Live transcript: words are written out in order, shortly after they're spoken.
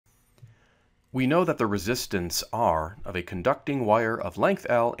We know that the resistance R of a conducting wire of length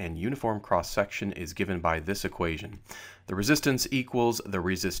L and uniform cross-section is given by this equation. The resistance equals the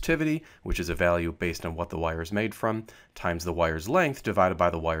resistivity, which is a value based on what the wire is made from, times the wire's length divided by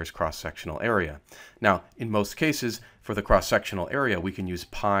the wire's cross-sectional area. Now, in most cases, for the cross-sectional area, we can use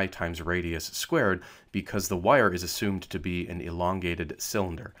pi times radius squared because the wire is assumed to be an elongated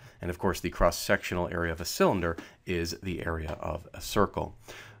cylinder. And of course, the cross-sectional area of a cylinder is the area of a circle.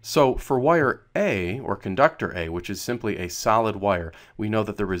 So for wire A, or conductor A, which is simply a solid wire, we know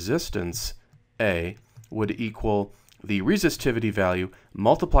that the resistance A would equal the resistivity value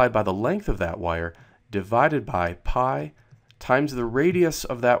multiplied by the length of that wire divided by pi times the radius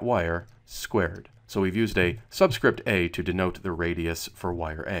of that wire squared. So we've used a subscript A to denote the radius for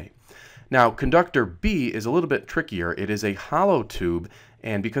wire A. Now, conductor B is a little bit trickier. It is a hollow tube,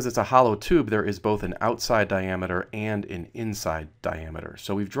 and because it's a hollow tube, there is both an outside diameter and an inside diameter.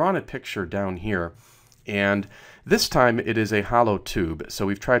 So we've drawn a picture down here, and this time it is a hollow tube, so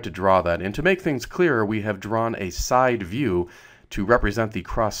we've tried to draw that. And to make things clearer, we have drawn a side view to represent the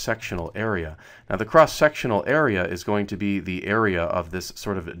cross-sectional area. Now, the cross-sectional area is going to be the area of this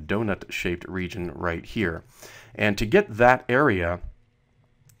sort of donut-shaped region right here. And to get that area,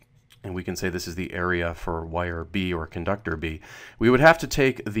 and we can say this is the area for wire B or conductor B, we would have to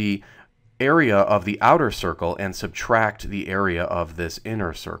take the area of the outer circle and subtract the area of this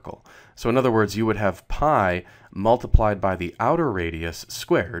inner circle. So in other words, you would have pi multiplied by the outer radius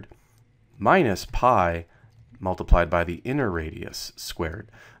squared minus pi multiplied by the inner radius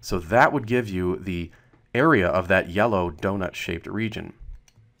squared. So that would give you the area of that yellow donut-shaped region.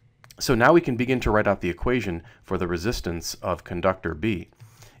 So now we can begin to write out the equation for the resistance of conductor B.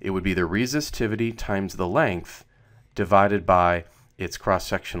 It would be the resistivity times the length divided by its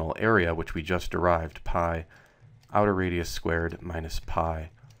cross-sectional area, which we just derived, pi outer radius squared minus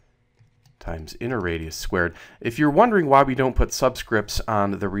pi times inner radius squared. If you're wondering why we don't put subscripts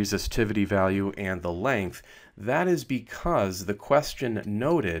on the resistivity value and the length, that is because the question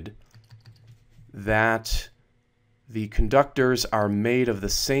noted that the conductors are made of the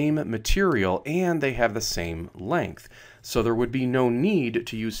same material and they have the same length. So there would be no need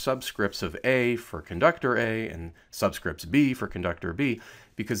to use subscripts of A for conductor A and subscripts B for conductor B,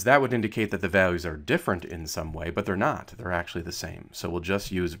 because that would indicate that the values are different in some way, but they're not. They're actually the same. So we'll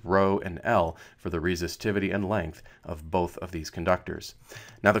just use rho and L for the resistivity and length of both of these conductors.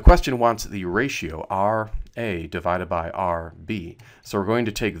 Now the question wants the ratio RA divided by RB. So we're going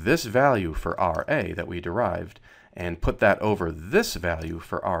to take this value for RA that we derived and put that over this value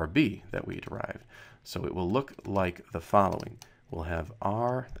for RB that we derived. So it will look like the following. We'll have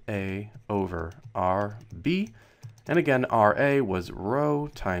RA over RB, and again, RA was rho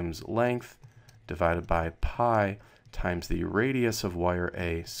times length divided by pi times the radius of wire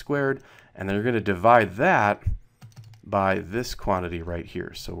A squared, and then you're going to divide that by this quantity right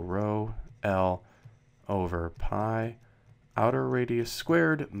here. So rho L over pi outer radius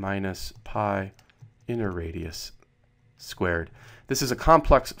squared minus pi inner radius squared. This is a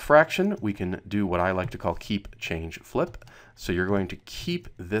complex fraction. We can do what I like to call keep, change, flip. So you're going to keep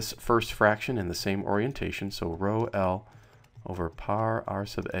this first fraction in the same orientation. So rho L over par r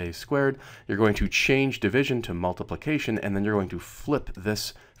sub A squared. You're going to change division to multiplication, and then you're going to flip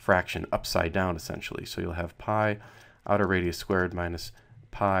this fraction upside down essentially. So you'll have pi outer radius squared minus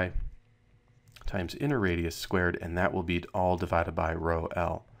pi times inner radius squared, and that will be all divided by rho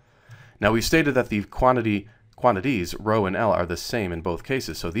L. Now we stated that the quantities, rho and L, are the same in both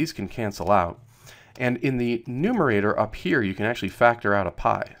cases, so these can cancel out. And in the numerator up here, you can actually factor out a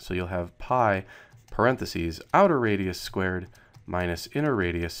pi. So you'll have pi parentheses outer radius squared minus inner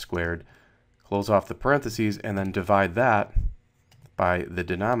radius squared, close off the parentheses, and then divide that by the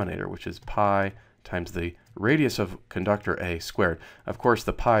denominator, which is pi times the radius of conductor A squared. Of course,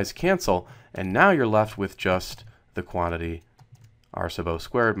 the pi's cancel, and now you're left with just the quantity r sub O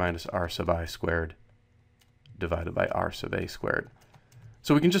squared minus r sub I squared divided by r sub A squared.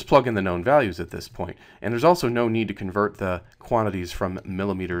 So we can just plug in the known values at this point. And there's also no need to convert the quantities from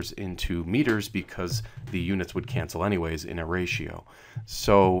millimeters into meters because the units would cancel anyways in a ratio.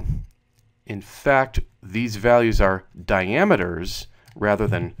 So in fact, these values are diameters rather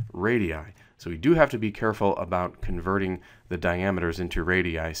than radii. So we do have to be careful about converting the diameters into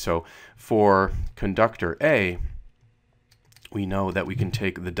radii. So for conductor A, we know that we can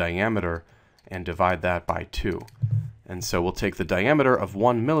take the diameter and divide that by 2. And so we'll take the diameter of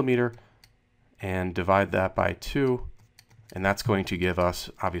 1 millimeter and divide that by 2, and that's going to give us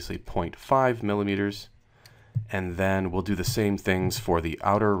obviously 0.5 millimeters. And then we'll do the same things for the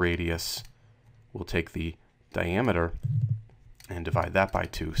outer radius. We'll take the diameter and divide that by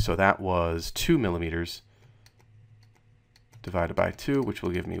 2. So that was 2 millimeters divided by 2, which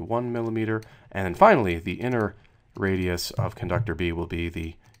will give me 1 millimeter. And then finally, the inner radius of conductor B will be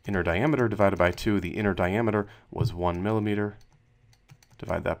the inner diameter divided by 2. The inner diameter was 1 millimeter.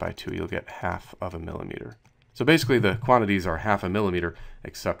 Divide that by 2, you'll get half of a millimeter. So basically the quantities are half a millimeter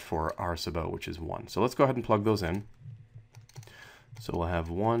except for r sub o, which is 1. So let's go ahead and plug those in. So we'll have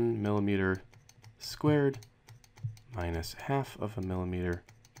 1 millimeter squared minus half of a millimeter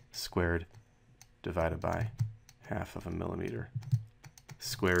squared divided by half of a millimeter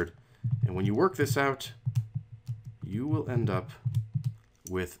squared. And when you work this out, you will end up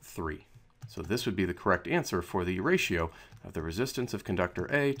with 3. So this would be the correct answer for the ratio of the resistance of conductor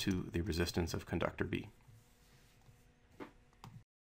A to the resistance of conductor B.